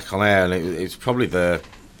back on air, and it was probably the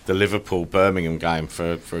Liverpool-Birmingham game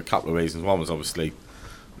for a couple of reasons. One was obviously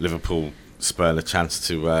Liverpool spurring a chance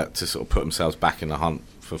to sort of put themselves back in the hunt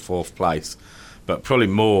for fourth place, but probably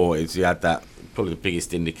more is you had that probably the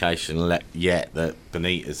biggest indication yet that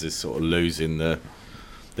Benitez is sort of losing the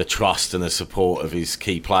trust and the support of his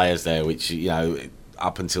key players there, which, you know,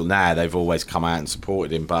 up until now they've always come out and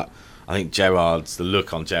supported him. But I think the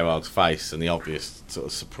look on Gerrard's face and the obvious sort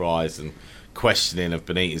of surprise and questioning of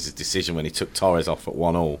Benitez's decision when he took Torres off at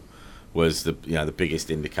 1-1 was the biggest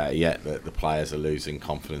indicator yet that the players are losing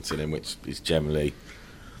confidence in him, which is generally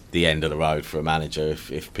the end of the road for a manager.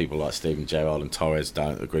 If people like Steven Gerrard and Torres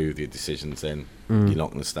don't agree with your decisions, then you're not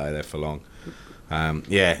going to stay there for long. And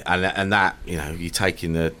that, you know, you're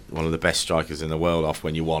taking one of the best strikers in the world off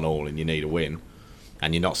when you 1-1 and you need a win,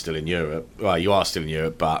 and you're not still in Europe. Well, you are still in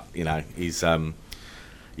Europe, but you know he's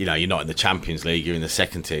you're not in the Champions League, you're in the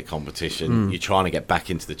second tier competition. You're trying to get back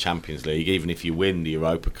into the Champions League. Even if you win the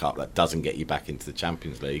Europa Cup, that doesn't get you back into the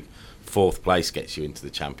Champions League. Fourth place gets you into the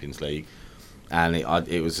Champions League. And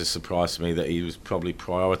it was a surprise to me that he was probably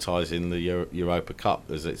prioritising the Europa Cup,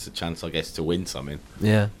 as it's a chance, I guess, to win something.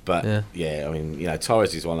 Yeah. But, I mean, you know,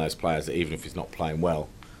 Torres is one of those players that even if he's not playing well,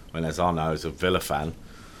 when, as I know, as a Villa fan,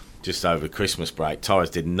 just over the Christmas break,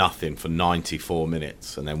 Torres did nothing for 94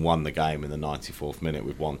 minutes and then won the game in the 94th minute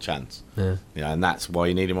with one chance. Yeah. You know, and that's why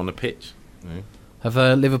you need him on the pitch. Yeah. Have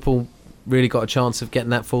Liverpool really got a chance of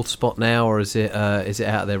getting that fourth spot now, or is it out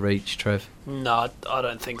of their reach, Trev? No, I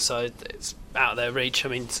don't think so. It's out of their reach. I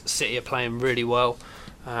mean, City are playing really well.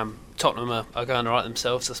 Tottenham are going to right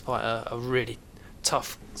themselves despite a really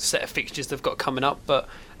tough set of fixtures they've got coming up. But,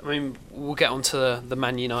 I mean, we'll get on to the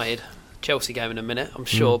Man United Chelsea game in a minute, I'm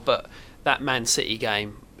sure, but that Man City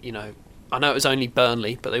game, you know, I know it was only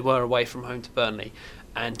Burnley, but they were away from home to Burnley,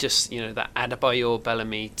 and just, you know, that Adebayor,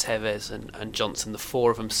 Bellamy, Tevez and Johnson, the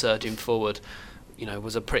four of them surging forward, you know,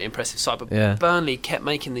 was a pretty impressive sight. But Burnley kept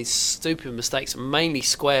making these stupid mistakes, mainly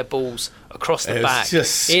square balls across the back. It's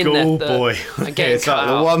just schoolboy. It's like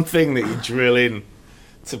the one thing that you drill in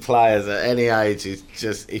to players at any age is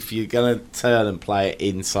just, if you're going to turn and play it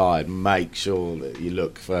inside, make sure that you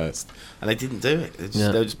look first. And they didn't do it. They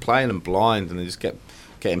were just playing them blind, and they just kept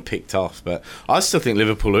getting picked off. But I still think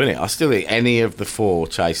Liverpool are in it. I still think any of the four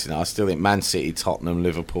chasing it. I still think Man City, Tottenham,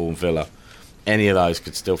 Liverpool and Villa, any of those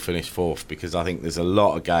could still finish fourth, because I think there's a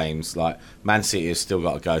lot of games. Like Man City has still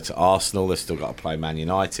got to go to Arsenal. They've still got to play Man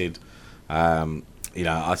United. You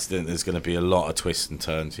know, I think there's going to be a lot of twists and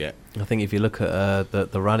turns yet. I think if you look at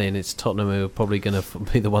the run-in, it's Tottenham who are probably going to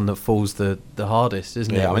be the one that falls the hardest,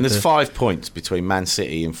 isn't it? Yeah, I mean, there's 5 points between Man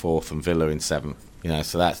City in fourth and Villa in seventh. You know,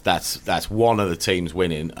 so that's one of the teams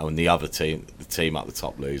winning and the other team, the team up the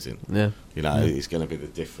top, losing. Yeah, you know, it's going to be the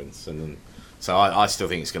difference. And then, so I still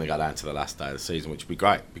think it's going to go down to the last day of the season, which would be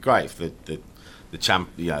great. It'd be great if the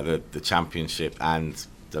championship and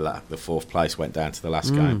the fourth place went down to the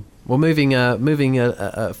last game. Well, moving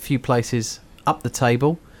a few places up the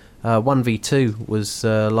table. 1v2 was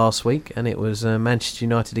last week, and it was Manchester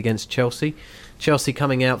United against Chelsea. Chelsea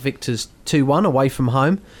coming out victors 2-1 away from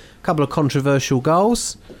home. A couple of controversial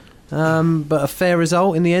goals. but a fair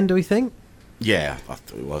result in the end, do we think? Yeah, I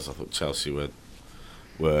thought it was. I thought Chelsea were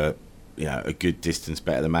a good distance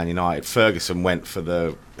better than Man United. Ferguson went for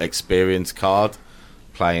the experience card,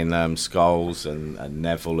 playing Scholes and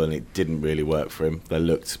Neville, and it didn't really work for him. They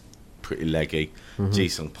looked pretty leggy.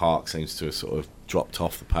 Ji-sung Park seems to have sort of dropped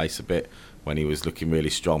off the pace a bit when he was looking really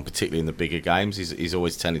strong, particularly in the bigger games. He's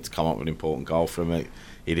always tended to come up with an important goal from it.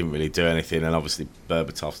 He didn't really do anything, and obviously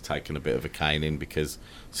Berbatov's taken a bit of a caning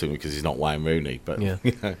simply because he's not Wayne Rooney. But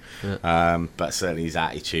but certainly his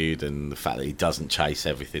attitude and the fact that he doesn't chase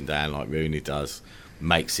everything down like Rooney does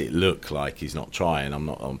makes it look like he's not trying.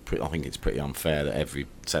 I think it's pretty unfair that every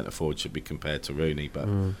centre forward should be compared to Rooney.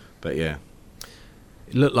 But yeah.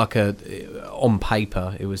 It looked like on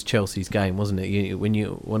paper it was Chelsea's game, wasn't it?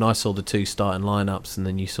 When I saw the two starting lineups and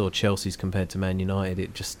then you saw Chelsea's compared to Man United,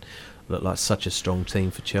 it just looked like such a strong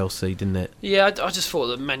team for Chelsea, didn't it? Yeah, I just thought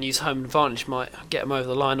that Man U's home advantage might get them over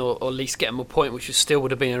the line, or at least get them a point, which still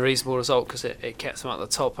would have been a reasonable result because it kept them at the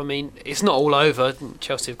top. I mean, it's not all over.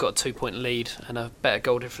 Chelsea have got a 2-point lead and a better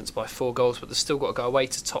goal difference by 4 goals, but they've still got to go away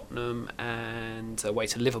to Tottenham and away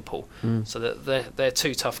to Liverpool. So that they're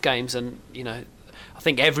 2 tough games, and I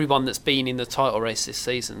think everyone that's been in the title race this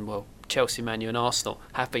season, well, Chelsea, Man U and Arsenal,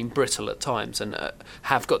 have been brittle at times and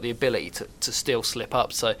have got the ability to still slip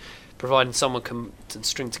up. So providing someone can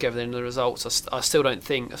string together the results, I don't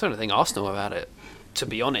think Arsenal have had it, to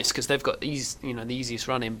be honest, because they've got the easiest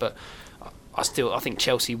run in. But I think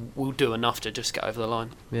Chelsea will do enough to just get over the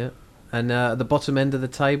line. Yeah. And at the bottom end of the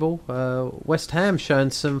table, West Ham showing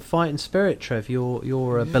some fighting spirit. Trev,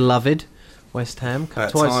 your beloved West Ham,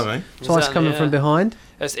 twice coming from behind.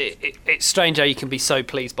 It's strange how you can be so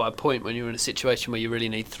pleased by a point when you're in a situation where you really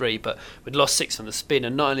need 3, but we'd lost 6 on the spin,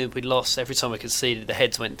 and not only had we lost, every time we conceded the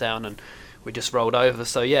heads went down and we just rolled over.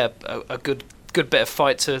 So yeah, a good bit of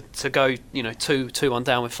fight to go 2-1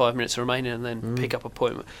 down with 5 minutes remaining, and then pick up a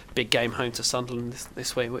point. Big game home to Sunderland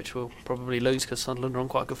this week, which we'll probably lose because Sunderland are on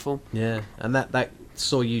quite good form. Yeah, and that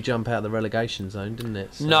saw you jump out of the relegation zone, didn't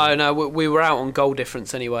it? So. No, we were out on goal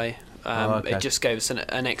difference anyway. Okay. It just gave us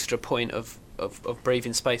an extra point of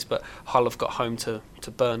breathing space, but Hull have got home to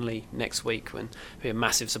Burnley next week, and it'll be a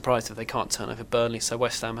massive surprise if they can't turn over Burnley. So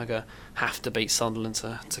West Ham are going to have to beat Sunderland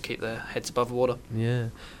to keep their heads above water. Yeah.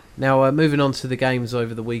 Now moving on to the games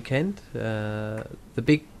over the weekend, the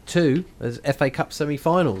big 2 as FA Cup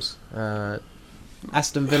semi-finals.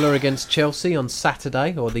 Aston Villa against Chelsea on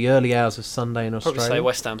Saturday, or the early hours of Sunday in Australia. Probably say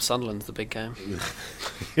West Ham Sunderland's the big game.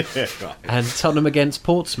 Yeah, right. And Tottenham against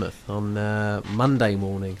Portsmouth on Monday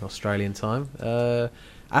morning Australian time.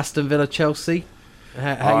 Aston Villa Chelsea.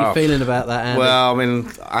 How are you feeling about that, Andy? Well, I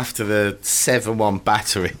mean, after the 7-1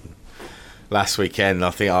 battering last weekend,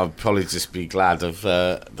 I think I'll probably just be glad of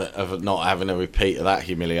not having a repeat of that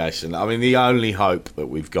humiliation. I mean, the only hope that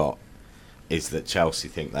we've got is that Chelsea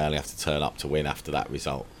think they only have to turn up to win after that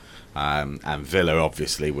result, and Villa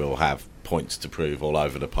obviously will have points to prove all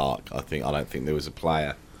over the park. I don't think there was a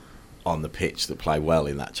player on the pitch that played well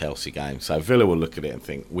in that Chelsea game, so Villa will look at it and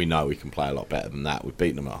think, we know we can play a lot better than that. We've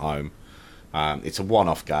beaten them at home. It's a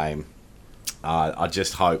one-off game. I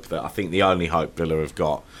just hope that, I think the only hope Villa have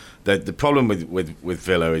got, the problem with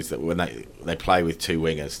Villa is that when they play with 2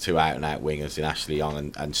 wingers, 2 out-and-out wingers in Ashley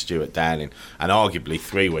Young and Stuart Downing, and arguably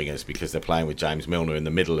 3 wingers because they're playing with James Milner in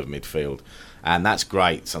the middle of midfield. And that's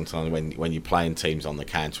great sometimes when you're playing teams on the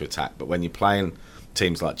counter-attack, but when you're playing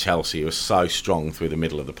teams like Chelsea who are so strong through the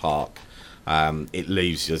middle of the park, it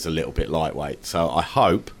leaves you as a little bit lightweight. So I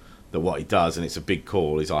hope that what he does, and it's a big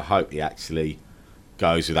call, is I hope he actually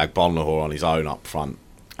goes with Agbonlahor on his own up front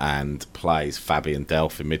and plays Fabian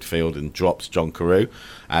Delph in midfield and drops John Carew.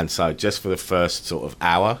 And so just for the first sort of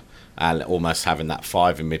hour, and almost having that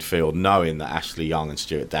 5 in midfield, knowing that Ashley Young and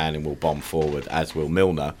Stuart Downing will bomb forward, as will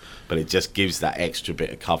Milner, but it just gives that extra bit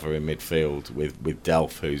of cover in midfield with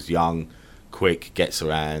Delph, who's young, quick, gets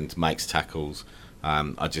around, makes tackles.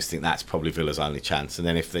 I just think that's probably Villa's only chance. And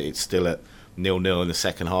then if it's still at 0-0 in the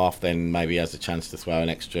second half, then maybe he has a chance to throw an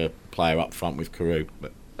extra player up front with Carew.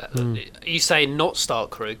 But you say not start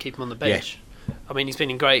Carew, keep him on the bench? Yeah. I mean, he's been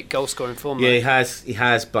in great goal scoring form. Yeah, he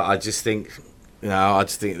has. But I just think,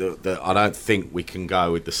 that I don't think we can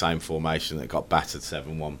go with the same formation that got battered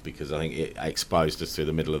 7-1, because I think it exposed us through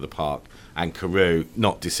the middle of the park. And Carew,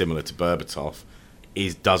 not dissimilar to Berbatov,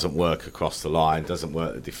 doesn't work across the line, doesn't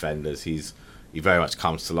work the defenders. He very much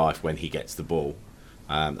comes to life when he gets the ball.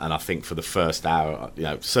 And I think for the first hour,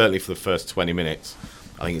 certainly for the first 20 minutes,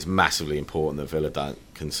 I think it's massively important that Villa don't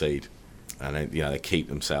concede, and they keep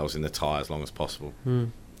themselves in the tie as long as possible.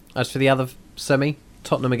 As for the other semi,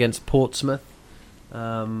 Tottenham against Portsmouth,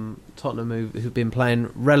 Tottenham, who've been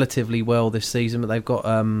playing relatively well this season, but they've got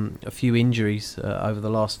a few injuries over the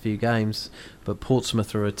last few games. But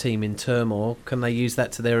Portsmouth are a team in turmoil. Can they use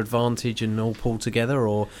that to their advantage and all pull together,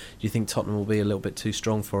 or do you think Tottenham will be a little bit too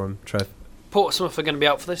strong for them, Trev? Portsmouth are going to be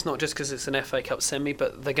up for this, not just because it's an FA Cup semi,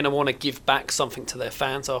 but they're going to want to give back something to their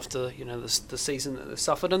fans after the season that they've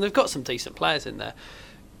suffered, and they've got some decent players in there.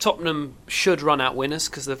 Tottenham should run out winners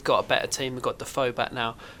because they've got a better team. They've got Defoe back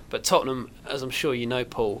now. But Tottenham, as I'm sure you know,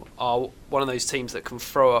 Paul, are one of those teams that can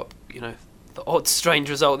throw up, the odd strange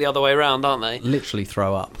result the other way around, aren't they? Literally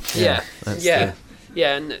throw up. Yeah,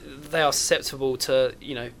 and they are susceptible to,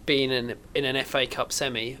 being in an FA Cup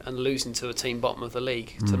semi and losing to a team bottom of the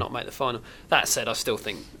league to not make the final. That said, I still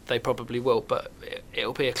think they probably will, but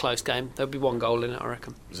it'll be a close game. There'll be one goal in it, I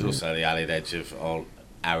reckon. There's also the added edge of old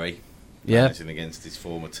Harry. Managing against his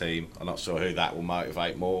former team. I'm not sure who that will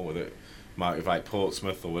motivate more. Will it motivate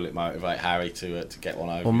Portsmouth or will it motivate Harry to get one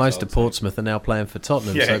over? Well, most of Portsmouth are now playing for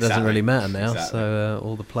Tottenham, so it doesn't really matter now. Exactly. So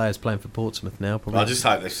all the players playing for Portsmouth now. Probably. I just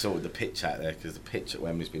hope they've sorted the pitch out there, because the pitch at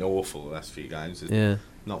Wembley's been awful the last few games. It's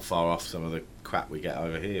not far off some of the crap we get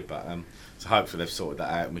over here, but so hopefully they've sorted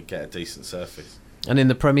that out and we get a decent surface. And in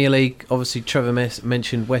the Premier League, obviously Trevor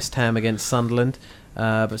mentioned West Ham against Sunderland.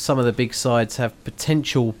 But some of the big sides have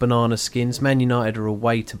potential banana skins. Man United are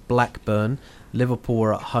away to Blackburn. Liverpool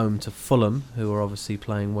are at home to Fulham, who are obviously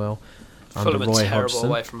playing well under Fulham Roy are terrible Hodgson.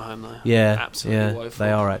 away from home, though. Yeah, absolutely woeful.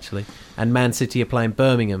 They are actually. And Man City are playing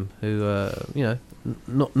Birmingham, who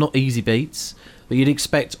not easy beats. But you'd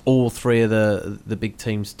expect all three of the big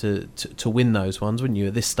teams to win those ones, wouldn't you?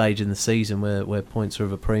 At this stage in the season, where points are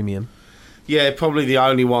of a premium. Yeah, probably the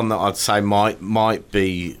only one that I'd say might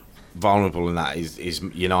be vulnerable in that is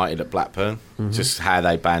United at Blackburn. Just how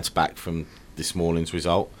they bounce back from this morning's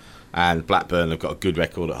result, and Blackburn have got a good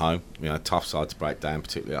record at home, tough side to break down,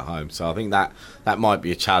 particularly at home. So I think that might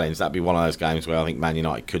be a challenge. That'd be one of those games where I think Man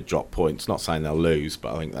United could drop points. Not saying they'll lose,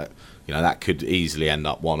 but I think that that could easily end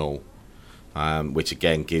up 1-1, which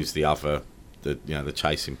again gives the other the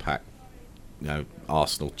chasing pack,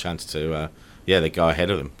 Arsenal chance to they go ahead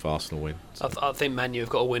of them if Arsenal win. So. I think Man U have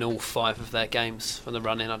got to win all 5 of their games from the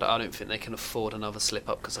run-in. I don't think they can afford another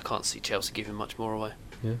slip-up, because I can't see Chelsea giving much more away.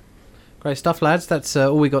 Yeah. Great stuff, lads. That's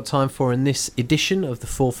all we got time for in this edition of the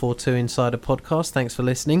 442 Insider Podcast. Thanks for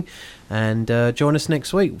listening, and join us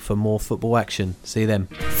next week for more football action. See you then.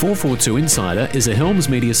 442 Insider is a Helms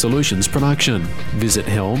Media Solutions production. Visit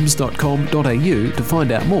helms.com.au to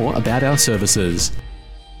find out more about our services.